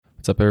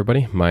What's up,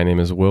 everybody? My name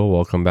is Will.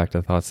 Welcome back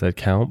to Thoughts That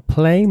Count.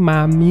 Play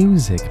my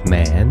music,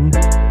 man.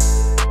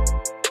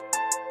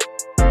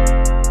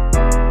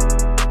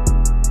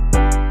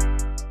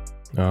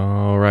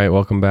 All right,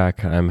 welcome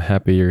back. I'm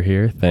happy you're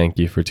here. Thank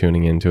you for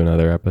tuning in to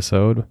another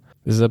episode.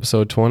 This is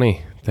episode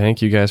 20.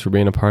 Thank you guys for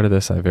being a part of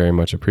this. I very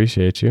much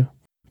appreciate you.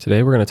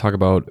 Today, we're going to talk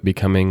about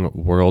becoming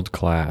world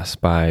class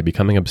by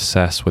becoming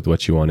obsessed with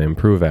what you want to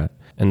improve at.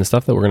 And the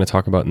stuff that we're going to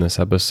talk about in this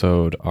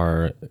episode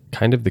are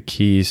kind of the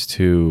keys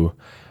to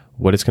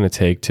what it's going to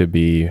take to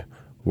be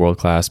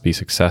world-class, be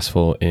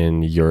successful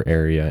in your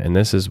area. And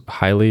this is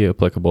highly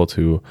applicable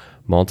to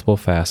multiple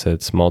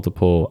facets,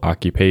 multiple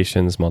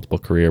occupations, multiple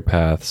career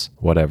paths,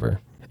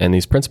 whatever. And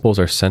these principles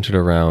are centered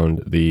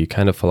around the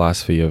kind of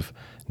philosophy of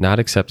not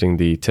accepting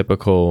the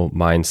typical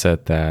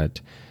mindset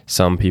that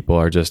some people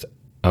are just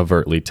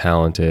overtly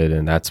talented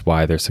and that's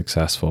why they're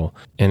successful.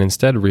 And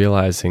instead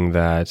realizing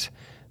that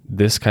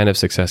this kind of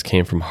success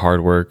came from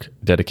hard work,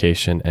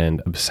 dedication,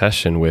 and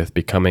obsession with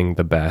becoming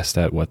the best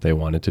at what they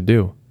wanted to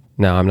do.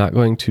 Now, I'm not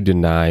going to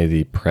deny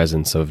the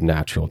presence of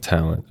natural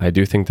talent. I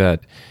do think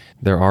that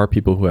there are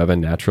people who have a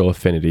natural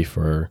affinity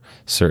for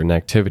certain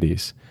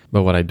activities.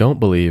 But what I don't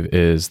believe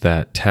is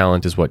that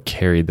talent is what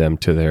carried them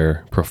to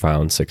their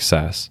profound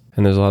success.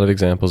 And there's a lot of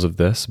examples of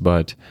this,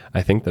 but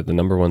I think that the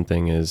number one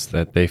thing is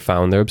that they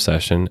found their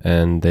obsession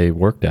and they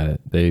worked at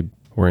it. They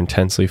were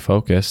intensely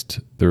focused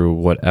through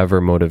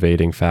whatever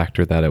motivating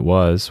factor that it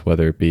was,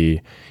 whether it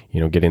be,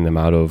 getting them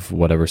out of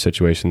whatever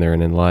situation they're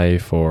in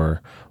life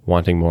or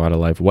wanting more out of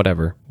life,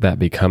 whatever. That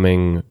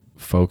becoming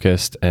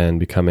focused and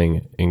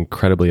becoming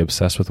incredibly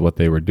obsessed with what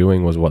they were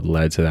doing was what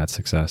led to that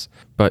success.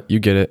 But you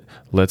get it.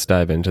 Let's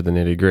dive into the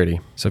nitty-gritty.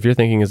 So if your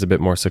thinking is a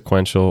bit more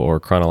sequential or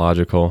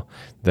chronological,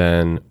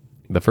 then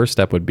the first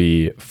step would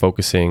be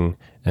focusing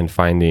and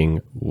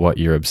finding what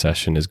your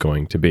obsession is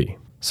going to be.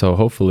 So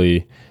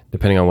hopefully,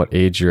 depending on what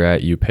age you're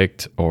at, you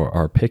picked or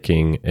are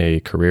picking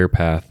a career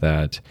path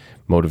that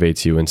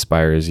motivates you,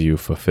 inspires you,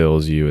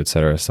 fulfills you,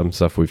 etc. Some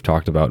stuff we've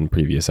talked about in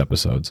previous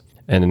episodes.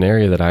 And an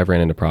area that I've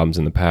ran into problems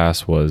in the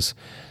past was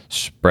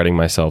spreading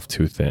myself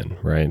too thin,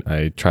 right?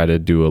 I try to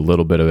do a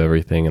little bit of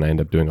everything and I end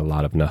up doing a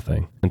lot of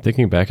nothing. And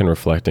thinking back and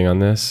reflecting on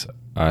this,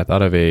 I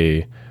thought of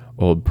a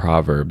old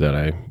proverb that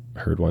I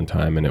heard one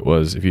time, and it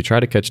was, if you try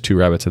to catch two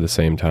rabbits at the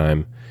same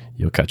time,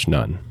 you'll catch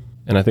none.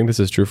 And I think this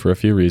is true for a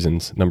few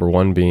reasons. Number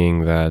one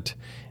being that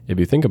if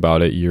you think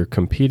about it, you're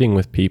competing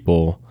with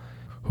people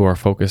who are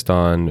focused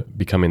on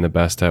becoming the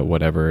best at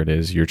whatever it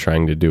is you're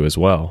trying to do as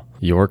well.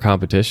 Your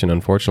competition,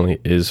 unfortunately,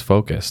 is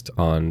focused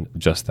on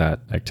just that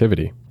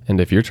activity. And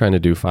if you're trying to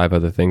do 5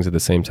 other things at the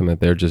same time that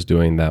they're just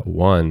doing that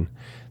one,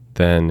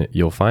 then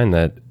you'll find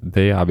that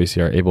they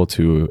obviously are able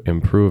to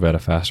improve at a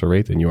faster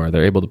rate than you are.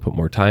 They're able to put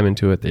more time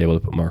into it. They're able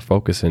to put more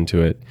focus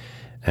into it.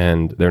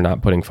 And they're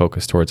not putting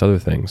focus towards other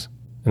things.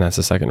 And that's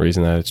the second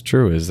reason that it's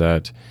true, is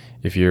that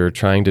if you're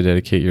trying to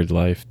dedicate your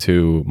life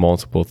to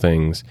multiple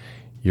things,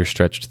 you're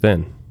stretched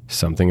thin.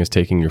 Something is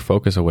taking your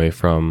focus away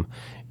from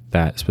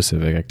that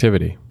specific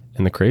activity.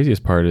 And the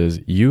craziest part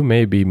is you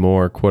may be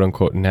more quote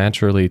unquote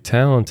naturally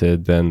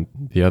talented than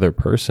the other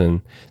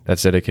person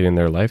that's dedicating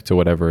their life to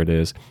whatever it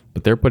is,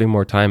 but they're putting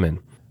more time in.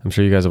 I'm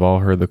sure you guys have all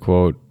heard the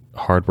quote,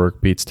 hard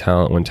work beats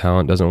talent when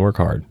talent doesn't work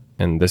hard.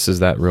 And this is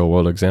that real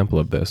world example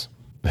of this.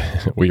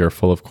 We are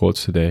full of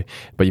quotes today,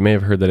 but you may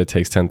have heard that it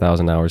takes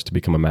 10,000 hours to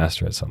become a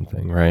master at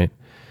something, right?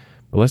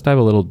 But let's dive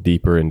a little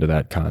deeper into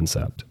that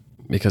concept,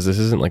 because this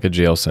isn't like a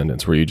jail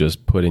sentence where you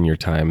just put in your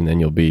time and then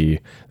you'll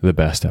be the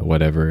best at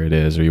whatever it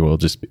is, or you will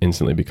just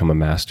instantly become a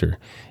master.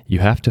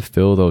 You have to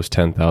fill those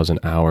 10,000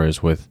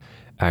 hours with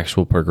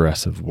actual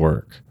progressive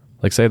work.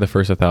 Like say the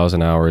first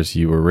 1,000 hours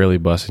you were really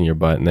busting your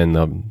butt, and then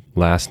the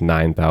last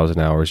 9,000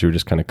 hours you were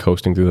just kind of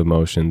coasting through the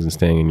motions and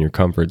staying in your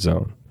comfort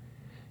zone.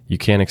 You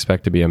can't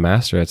expect to be a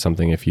master at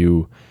something if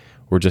you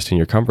were just in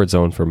your comfort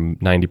zone for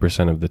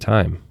 90% of the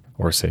time.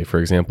 Or say, for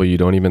example, you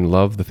don't even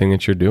love the thing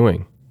that you're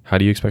doing. How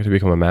do you expect to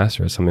become a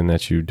master at something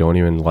that you don't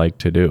even like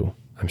to do?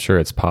 I'm sure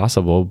it's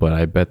possible, but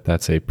I bet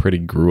that's a pretty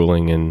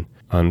grueling and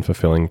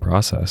unfulfilling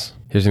process.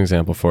 Here's an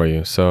example for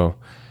you. So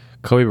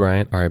Kobe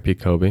Bryant, RIP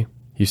Kobe,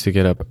 used to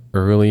get up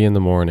early in the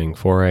morning,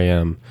 4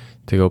 a.m.,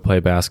 to go play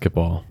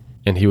basketball.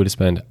 And he would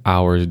spend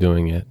hours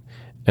doing it.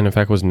 And in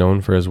fact was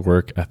known for his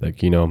work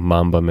ethic,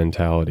 Mamba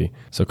mentality.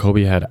 So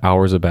Kobe had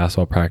hours of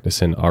basketball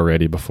practice in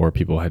already before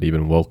people had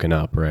even woken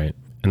up, right?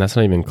 And that's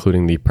not even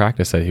including the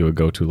practice that he would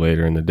go to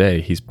later in the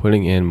day. He's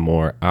putting in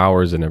more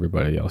hours than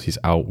everybody else. He's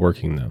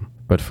outworking them.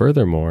 But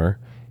furthermore,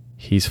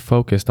 he's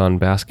focused on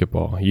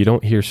basketball. You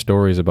don't hear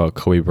stories about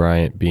Kobe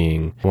Bryant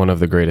being one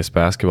of the greatest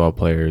basketball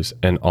players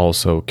and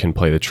also can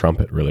play the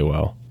trumpet really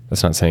well.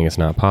 That's not saying it's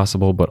not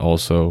possible, but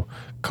also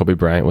Kobe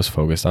Bryant was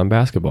focused on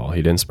basketball.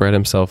 He didn't spread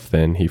himself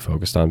thin. He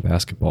focused on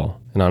basketball.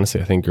 And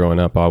honestly, I think growing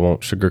up, I won't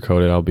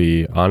sugarcoat it. I'll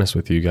be honest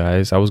with you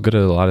guys. I was good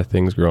at a lot of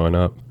things growing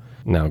up.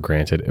 Now,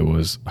 granted, it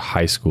was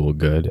high school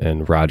good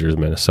in Rogers,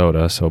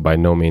 Minnesota. So by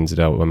no means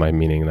am I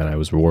meaning that I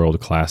was world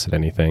class at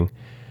anything.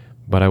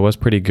 But I was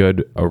pretty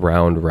good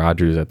around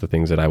Rogers at the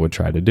things that I would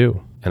try to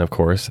do. And of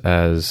course,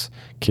 as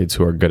kids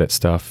who are good at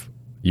stuff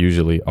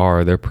usually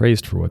are, they're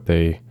praised for what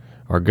they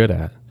are good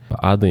at. But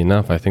oddly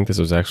enough, I think this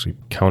was actually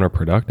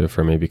counterproductive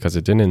for me because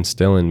it didn't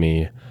instill in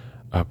me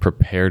a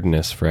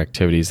preparedness for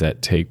activities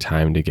that take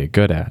time to get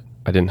good at.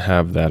 I didn't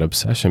have that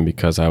obsession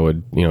because I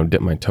would,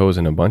 dip my toes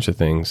in a bunch of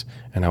things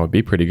and I would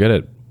be pretty good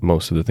at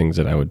most of the things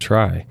that I would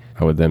try.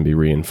 I would then be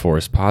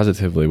reinforced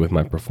positively with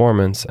my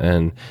performance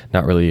and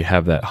not really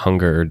have that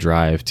hunger or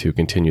drive to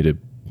continue to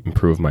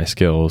improve my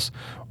skills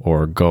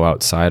or go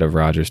outside of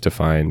Rogers to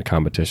find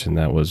competition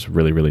that was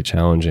really, really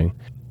challenging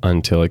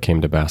until it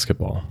came to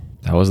basketball.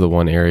 That was the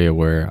one area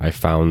where I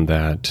found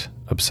that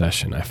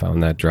obsession. I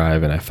found that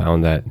drive and I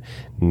found that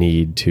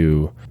need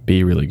to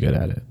be really good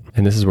at it.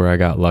 And this is where I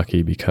got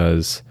lucky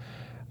because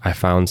I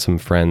found some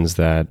friends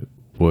that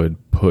would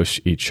push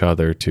each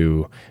other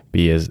to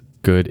be as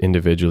good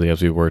individually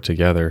as we were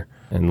together.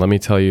 And let me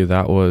tell you,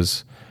 that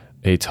was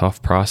a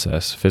tough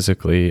process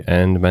physically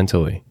and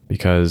mentally,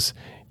 because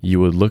you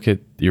would look at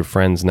your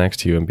friends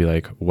next to you and be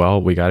like,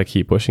 well, we got to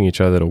keep pushing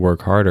each other to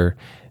work harder.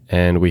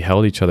 And we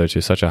held each other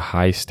to such a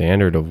high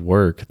standard of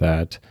work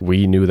that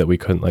we knew that we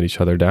couldn't let each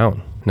other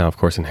down. Now, of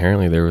course,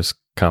 inherently there was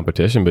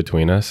competition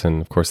between us.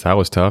 And of course, that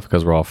was tough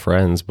because we're all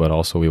friends, but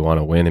also we want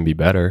to win and be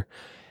better.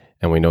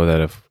 And we know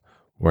that if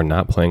we're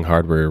not playing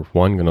hard, we're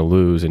one, going to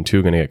lose, and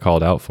two, going to get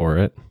called out for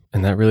it.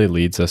 And that really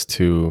leads us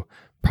to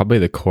probably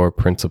the core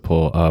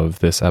principle of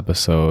this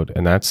episode,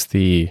 and that's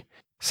the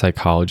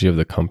psychology of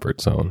the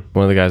comfort zone.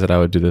 One of the guys that I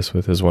would do this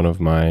with is one of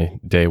my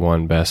day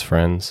one best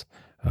friends,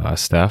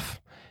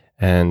 Steph.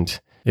 And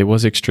it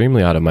was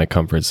extremely out of my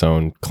comfort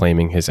zone,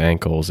 claiming his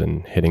ankles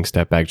and hitting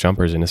step back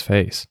jumpers in his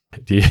face.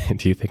 Do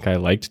you think I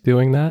liked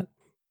doing that?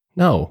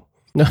 No,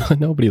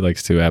 nobody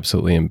likes to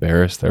absolutely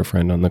embarrass their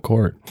friend on the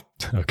court.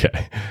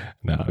 Okay.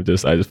 No, I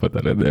just put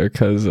that in there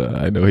because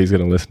I know he's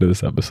going to listen to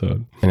this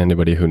episode. And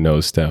anybody who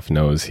knows Steph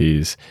knows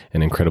he's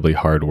an incredibly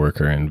hard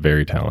worker and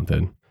very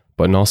talented.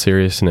 But in all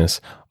seriousness,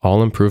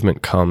 all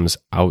improvement comes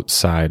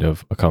outside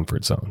of a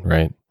comfort zone,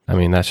 right? I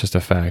mean, that's just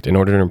a fact. In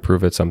order to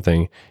improve at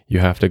something, you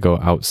have to go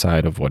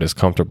outside of what is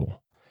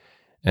comfortable.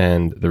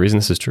 And the reason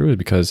this is true is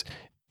because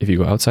if you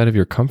go outside of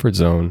your comfort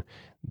zone,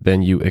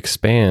 then you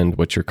expand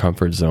what your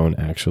comfort zone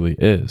actually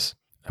is.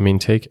 I mean,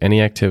 take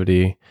any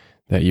activity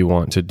that you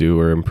want to do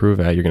or improve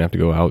at, you're going to have to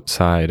go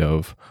outside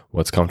of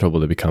what's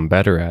comfortable to become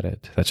better at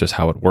it. That's just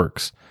how it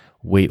works.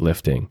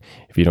 Weightlifting.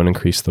 If you don't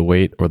increase the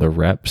weight or the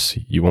reps,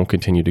 you won't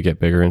continue to get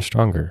bigger and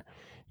stronger.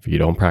 If you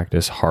don't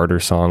practice harder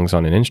songs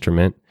on an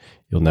instrument,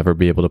 you'll never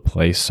be able to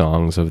play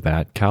songs of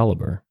that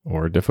caliber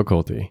or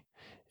difficulty.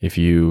 If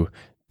you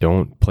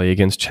don't play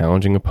against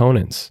challenging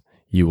opponents,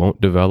 you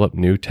won't develop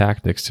new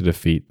tactics to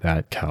defeat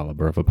that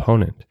caliber of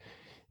opponent.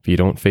 If you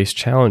don't face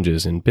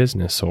challenges in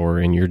business or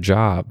in your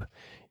job,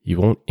 you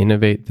won't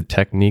innovate the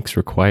techniques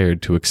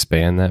required to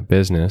expand that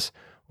business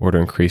or to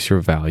increase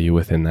your value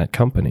within that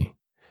company.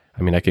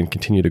 I mean, I can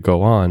continue to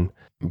go on,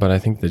 but I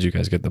think that you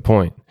guys get the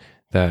point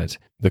that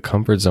the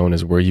comfort zone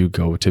is where you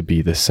go to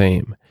be the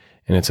same.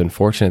 And it's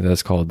unfortunate that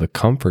it's called the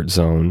comfort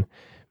zone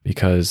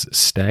because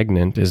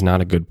stagnant is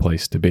not a good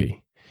place to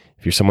be.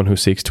 If you're someone who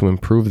seeks to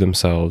improve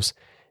themselves,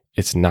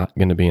 it's not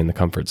going to be in the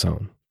comfort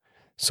zone.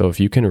 So if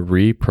you can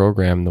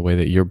reprogram the way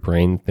that your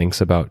brain thinks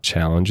about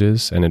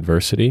challenges and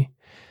adversity,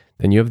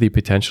 then you have the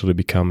potential to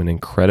become an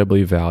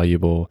incredibly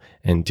valuable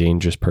and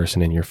dangerous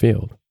person in your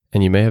field.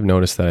 And you may have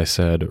noticed that I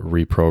said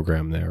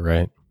reprogram there,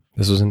 right?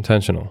 This was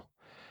intentional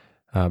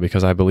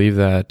because I believe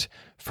that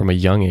from a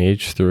young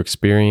age, through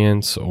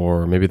experience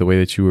or maybe the way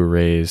that you were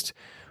raised,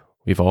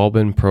 we've all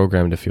been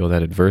programmed to feel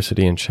that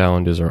adversity and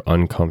challenges are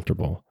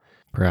uncomfortable.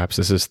 Perhaps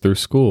this is through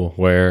school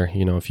where,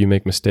 if you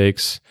make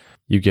mistakes,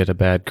 you get a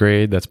bad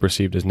grade that's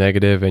perceived as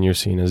negative and you're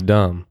seen as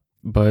dumb.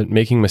 But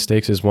making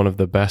mistakes is one of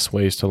the best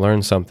ways to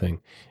learn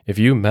something. If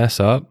you mess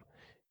up,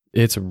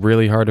 it's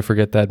really hard to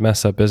forget that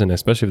mess up, isn't it?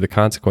 Especially if the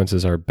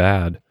consequences are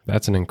bad.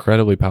 That's an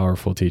incredibly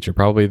powerful teacher,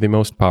 probably the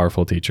most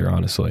powerful teacher,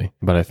 honestly.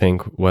 But I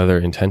think whether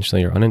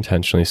intentionally or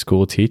unintentionally,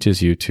 school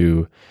teaches you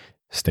to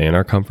stay in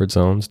our comfort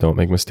zones, don't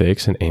make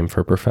mistakes, and aim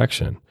for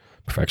perfection.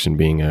 Perfection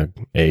being an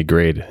A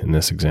grade in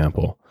this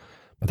example.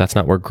 But that's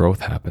not where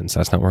growth happens.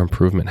 That's not where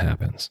improvement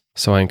happens.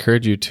 So I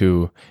encourage you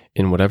to,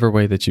 in whatever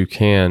way that you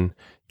can,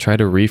 try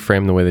to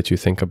reframe the way that you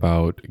think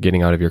about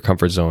getting out of your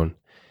comfort zone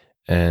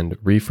and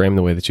reframe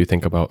the way that you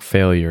think about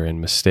failure and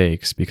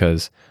mistakes,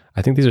 because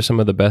I think these are some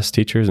of the best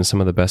teachers and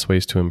some of the best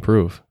ways to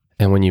improve.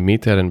 And when you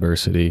meet that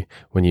adversity,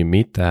 when you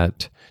meet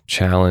that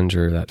challenge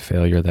or that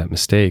failure, that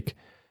mistake,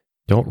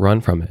 don't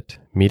run from it.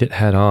 Meet it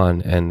head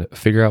on and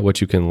figure out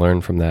what you can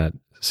learn from that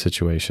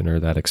situation or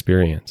that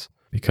experience.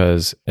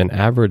 Because an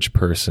average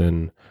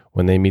person,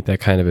 when they meet that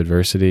kind of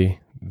adversity,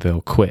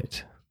 they'll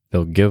quit.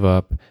 They'll give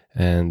up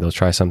and they'll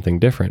try something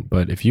different.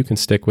 But if you can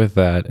stick with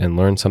that and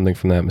learn something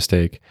from that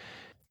mistake,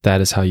 that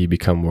is how you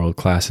become world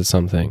class at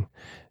something,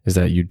 is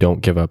that you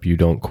don't give up, you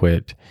don't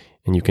quit,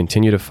 and you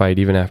continue to fight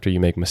even after you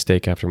make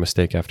mistake after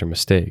mistake after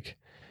mistake.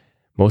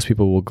 Most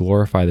people will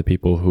glorify the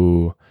people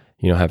who,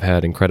 have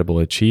had incredible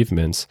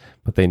achievements,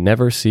 but they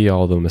never see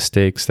all the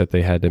mistakes that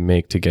they had to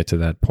make to get to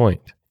that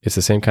point. It's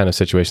the same kind of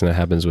situation that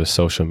happens with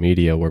social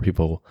media where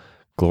people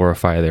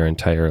glorify their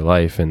entire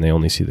life and they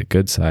only see the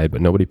good side,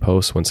 but nobody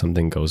posts when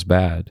something goes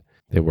bad.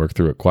 They work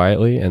through it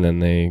quietly and then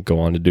they go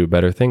on to do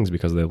better things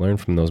because they learn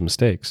from those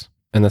mistakes.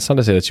 And that's not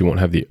to say that you won't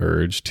have the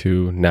urge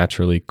to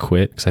naturally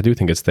quit, because I do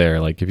think it's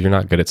there. Like if you're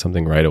not good at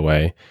something right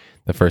away,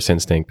 the first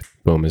instinct,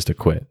 boom, is to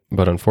quit.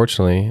 But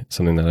unfortunately,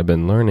 something that I've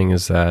been learning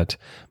is that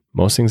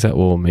most things that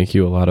will make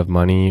you a lot of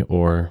money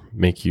or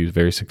make you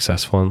very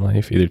successful in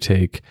life either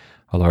take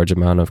a large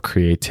amount of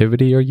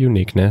creativity or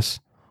uniqueness,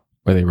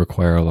 or they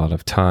require a lot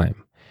of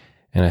time.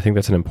 And I think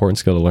that's an important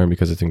skill to learn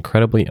because it's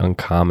incredibly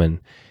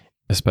uncommon,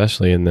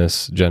 especially in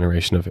this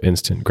generation of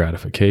instant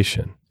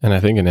gratification. And I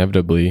think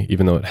inevitably,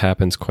 even though it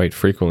happens quite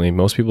frequently,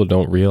 most people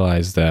don't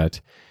realize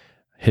that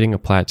hitting a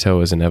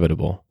plateau is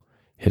inevitable.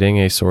 Hitting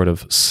a sort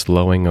of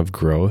slowing of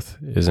growth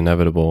is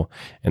inevitable.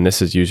 And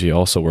this is usually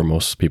also where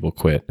most people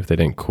quit, if they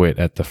didn't quit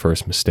at the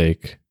first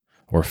mistake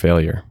or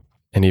failure.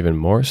 And even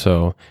more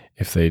so,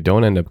 if they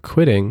don't end up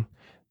quitting,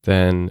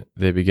 then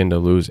they begin to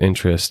lose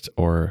interest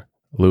or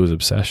lose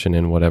obsession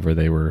in whatever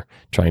they were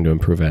trying to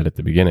improve at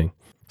the beginning.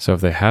 So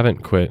if they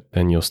haven't quit,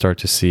 then you'll start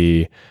to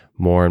see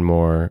more and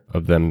more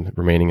of them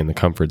remaining in the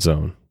comfort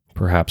zone.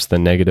 Perhaps the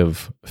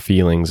negative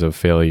feelings of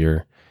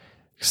failure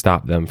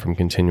stop them from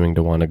continuing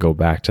to want to go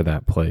back to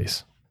that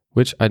place,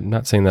 which I'm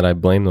not saying that I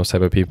blame those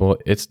type of people.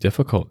 It's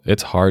difficult.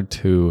 It's hard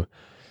to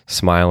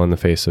smile in the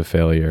face of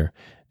failure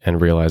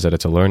and realize that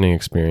it's a learning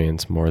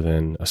experience more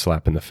than a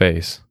slap in the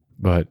face.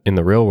 But in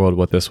the real world,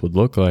 what this would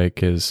look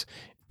like is,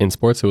 in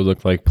sports, it would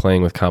look like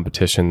playing with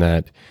competition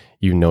that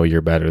you know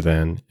you're better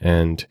than,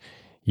 and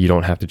you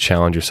don't have to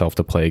challenge yourself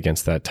to play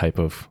against that type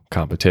of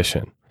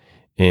competition.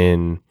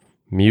 In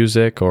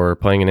music or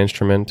playing an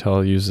instrument,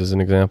 I'll use as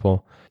an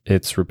example,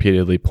 it's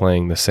repeatedly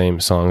playing the same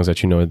songs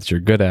that you know that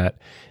you're good at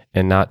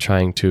and not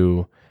trying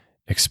to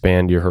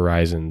expand your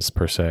horizons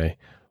per se,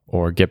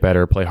 or get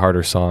better, play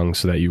harder songs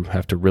so that you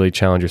have to really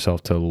challenge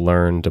yourself to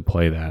learn to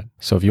play that.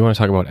 So if you want to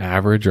talk about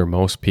average or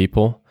most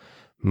people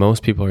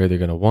are either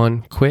going to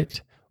 1,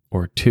 quit,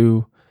 or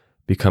 2,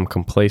 become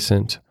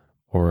complacent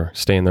or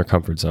stay in their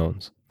comfort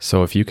zones.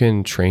 So if you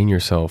can train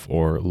yourself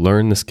or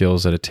learn the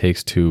skills that it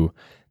takes to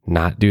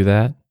not do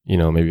that,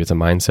 maybe it's a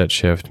mindset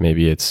shift,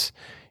 maybe it's,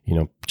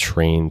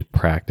 trained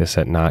practice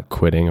at not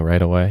quitting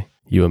right away,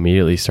 you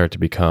immediately start to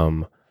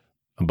become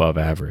above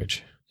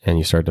average. And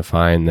you start to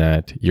find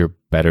that you're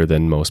better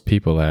than most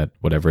people at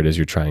whatever it is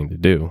you're trying to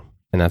do.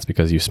 And that's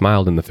because you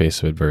smiled in the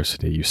face of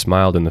adversity. You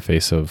smiled in the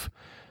face of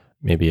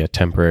maybe a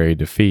temporary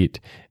defeat,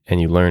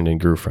 and you learned and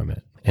grew from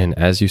it. And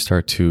as you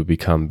start to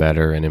become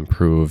better and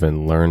improve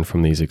and learn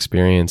from these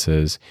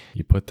experiences,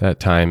 you put that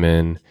time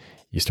in,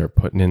 you start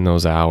putting in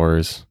those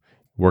hours,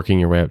 working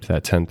your way up to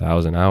that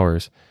 10,000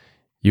 hours,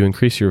 you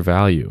increase your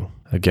value.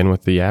 Again,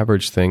 with the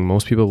average thing,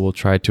 most people will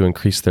try to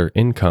increase their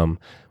income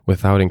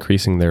without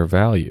increasing their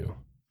value.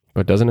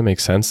 But doesn't it make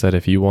sense that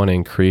if you want to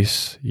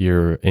increase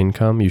your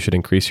income, you should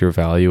increase your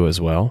value as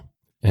well?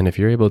 And if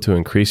you're able to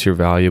increase your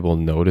value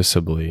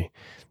noticeably,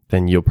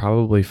 then you'll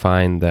probably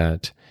find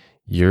that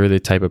you're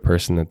the type of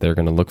person that they're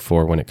going to look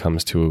for when it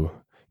comes to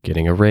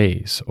getting a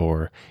raise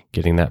or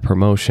getting that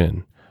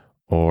promotion.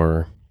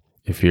 Or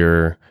if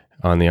you're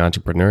on the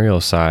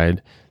entrepreneurial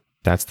side,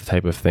 that's the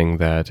type of thing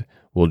that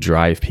will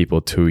drive people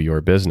to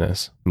your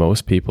business.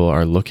 Most people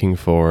are looking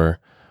for,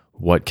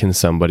 what can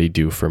somebody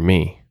do for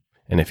me?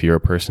 And if you're a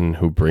person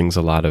who brings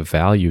a lot of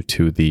value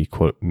to the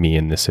quote me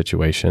in this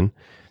situation,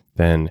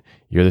 then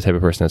you're the type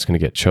of person that's going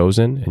to get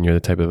chosen, and you're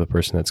the type of a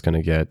person that's going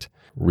to get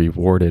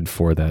rewarded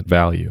for that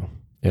value.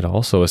 It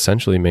also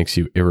essentially makes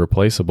you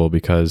irreplaceable,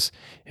 because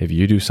if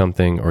you do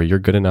something or you're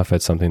good enough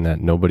at something that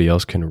nobody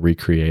else can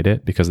recreate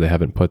it because they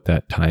haven't put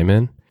that time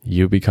in,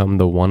 you become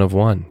the one of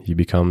one. You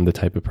become the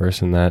type of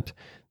person that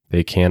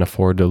they can't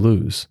afford to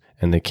lose,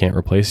 and they can't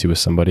replace you with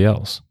somebody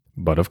else.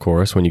 But of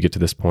course, when you get to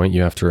this point,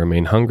 you have to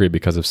remain hungry,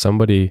 because if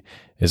somebody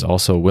is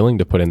also willing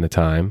to put in the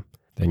time,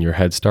 then your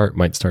head start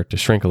might start to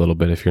shrink a little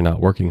bit if you're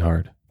not working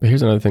hard. But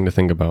here's another thing to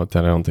think about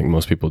that I don't think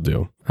most people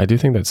do. I do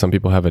think that some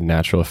people have a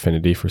natural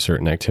affinity for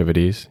certain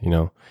activities,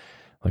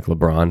 like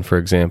LeBron, for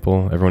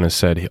example. Everyone has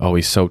said, oh,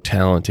 he's so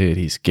talented,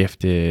 he's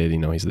gifted,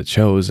 he's the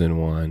chosen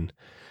one.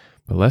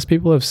 But less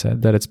people have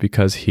said that it's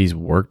because he's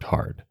worked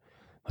hard.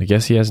 Like,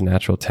 yes, he has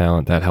natural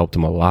talent. That helped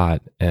him a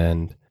lot.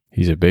 And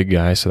he's a big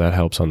guy, so that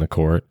helps on the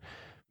court.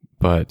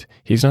 But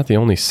he's not the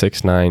only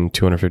 6'9",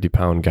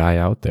 250-pound guy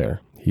out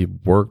there. He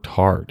worked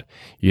hard.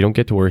 You don't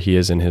get to where he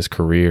is in his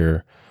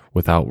career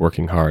without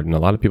working hard. And a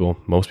lot of people,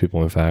 most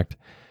people in fact,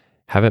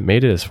 haven't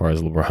made it as far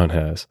as LeBron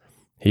has.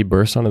 He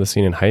burst onto the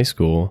scene in high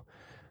school,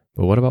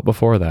 but what about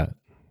before that?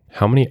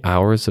 How many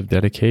hours of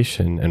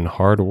dedication and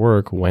hard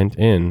work went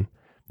in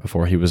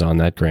before he was on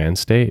that grand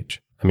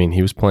stage? I mean,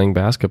 he was playing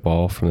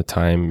basketball from the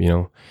time,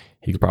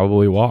 he could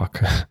probably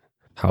walk.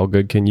 How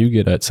good can you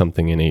get at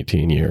something in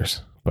 18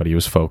 years? But he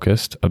was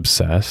focused,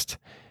 obsessed,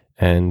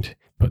 and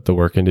put the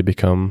work in to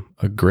become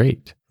a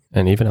great.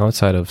 And even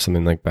outside of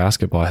something like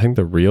basketball, I think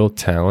the real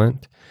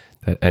talent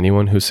that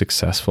anyone who's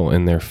successful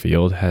in their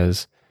field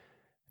has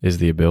is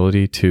the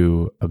ability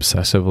to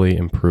obsessively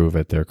improve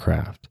at their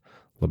craft.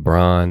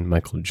 LeBron,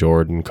 Michael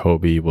Jordan,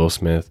 Kobe, Will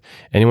Smith,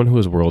 anyone who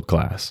is world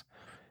class.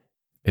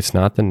 It's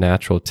not the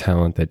natural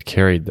talent that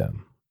carried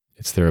them.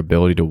 It's their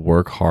ability to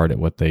work hard at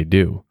what they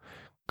do,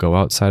 go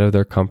outside of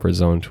their comfort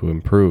zone to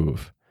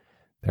improve.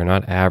 They're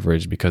not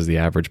average because the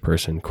average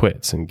person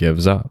quits and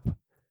gives up.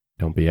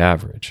 Don't be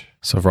average.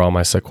 So for all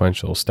my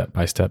sequential,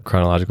 step-by-step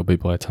chronological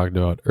people I talked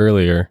about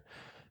earlier,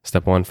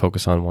 step 1,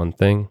 focus on one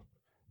thing.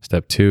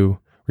 Step 2,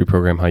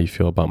 reprogram how you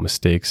feel about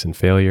mistakes and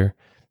failure.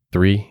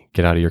 3,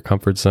 get out of your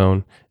comfort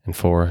zone. And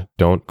 4,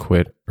 don't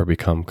quit or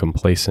become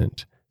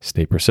complacent.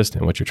 Stay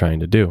persistent in what you're trying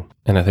to do.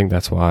 And I think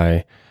that's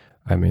why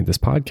I made this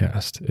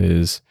podcast,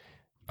 is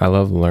I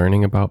love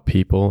learning about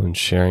people and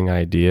sharing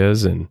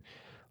ideas and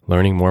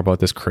learning more about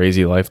this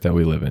crazy life that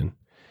we live in.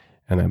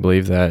 And I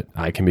believe that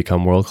I can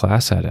become world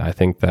class at it. I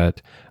think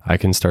that I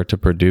can start to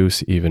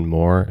produce even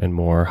more and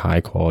more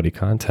high quality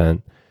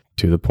content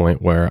to the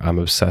point where I'm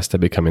obsessed at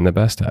becoming the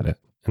best at it.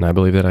 And I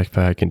believe that if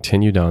I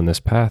continue down this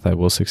path, I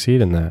will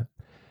succeed in that.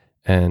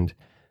 And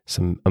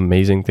some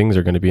amazing things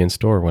are going to be in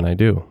store when I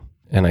do.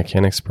 And I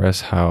can't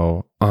express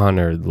how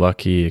honored,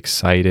 lucky,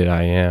 excited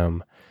I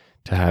am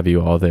to have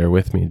you all there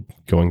with me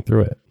going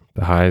through it.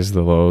 The highs,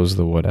 the lows,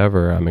 the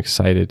whatever, I'm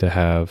excited to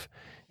have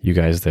you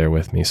guys there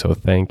with me. So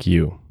thank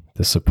you.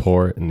 The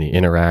support and the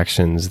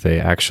interactions, they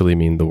actually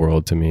mean the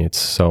world to me. It's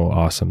so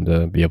awesome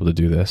to be able to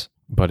do this.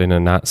 But in a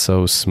not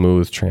so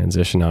smooth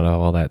transition out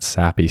of all that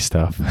sappy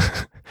stuff,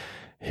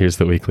 here's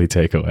the weekly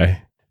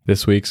takeaway.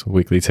 This week's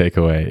weekly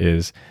takeaway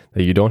is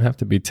that you don't have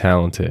to be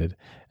talented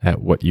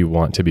at what you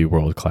want to be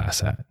world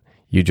class at.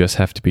 You just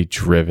have to be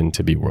driven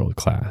to be world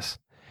class.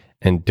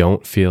 And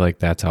don't feel like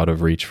that's out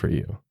of reach for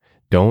you.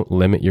 Don't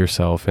limit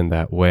yourself in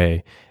that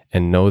way,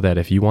 and know that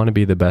if you want to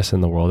be the best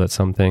in the world at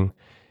something,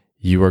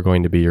 you are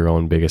going to be your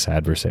own biggest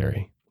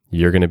adversary.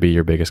 You're going to be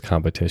your biggest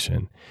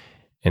competition.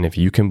 And if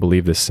you can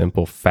believe the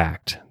simple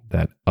fact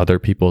that other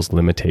people's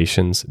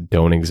limitations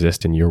don't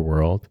exist in your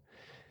world,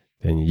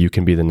 then you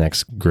can be the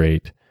next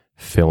great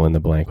fill in the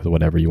blank with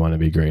whatever you want to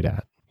be great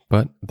at.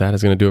 But that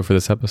is going to do it for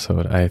this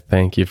episode. I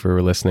thank you for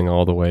listening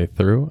all the way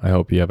through. I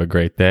hope you have a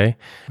great day.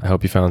 I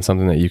hope you found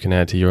something that you can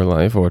add to your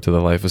life or to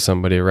the life of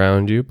somebody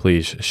around you.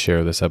 Please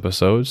share this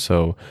episode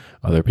so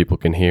other people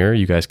can hear.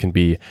 You guys can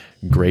be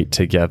great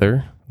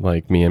together,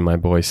 like me and my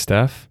boy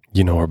Steph.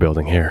 You know we're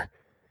building here.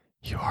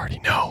 You already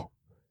know.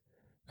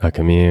 A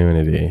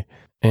community.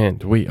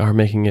 And we are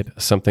making it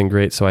something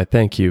great. So I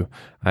thank you.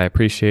 I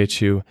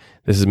appreciate you.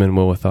 This has been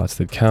Will with Thoughts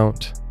That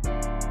Count.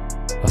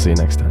 I'll see you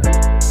next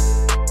time.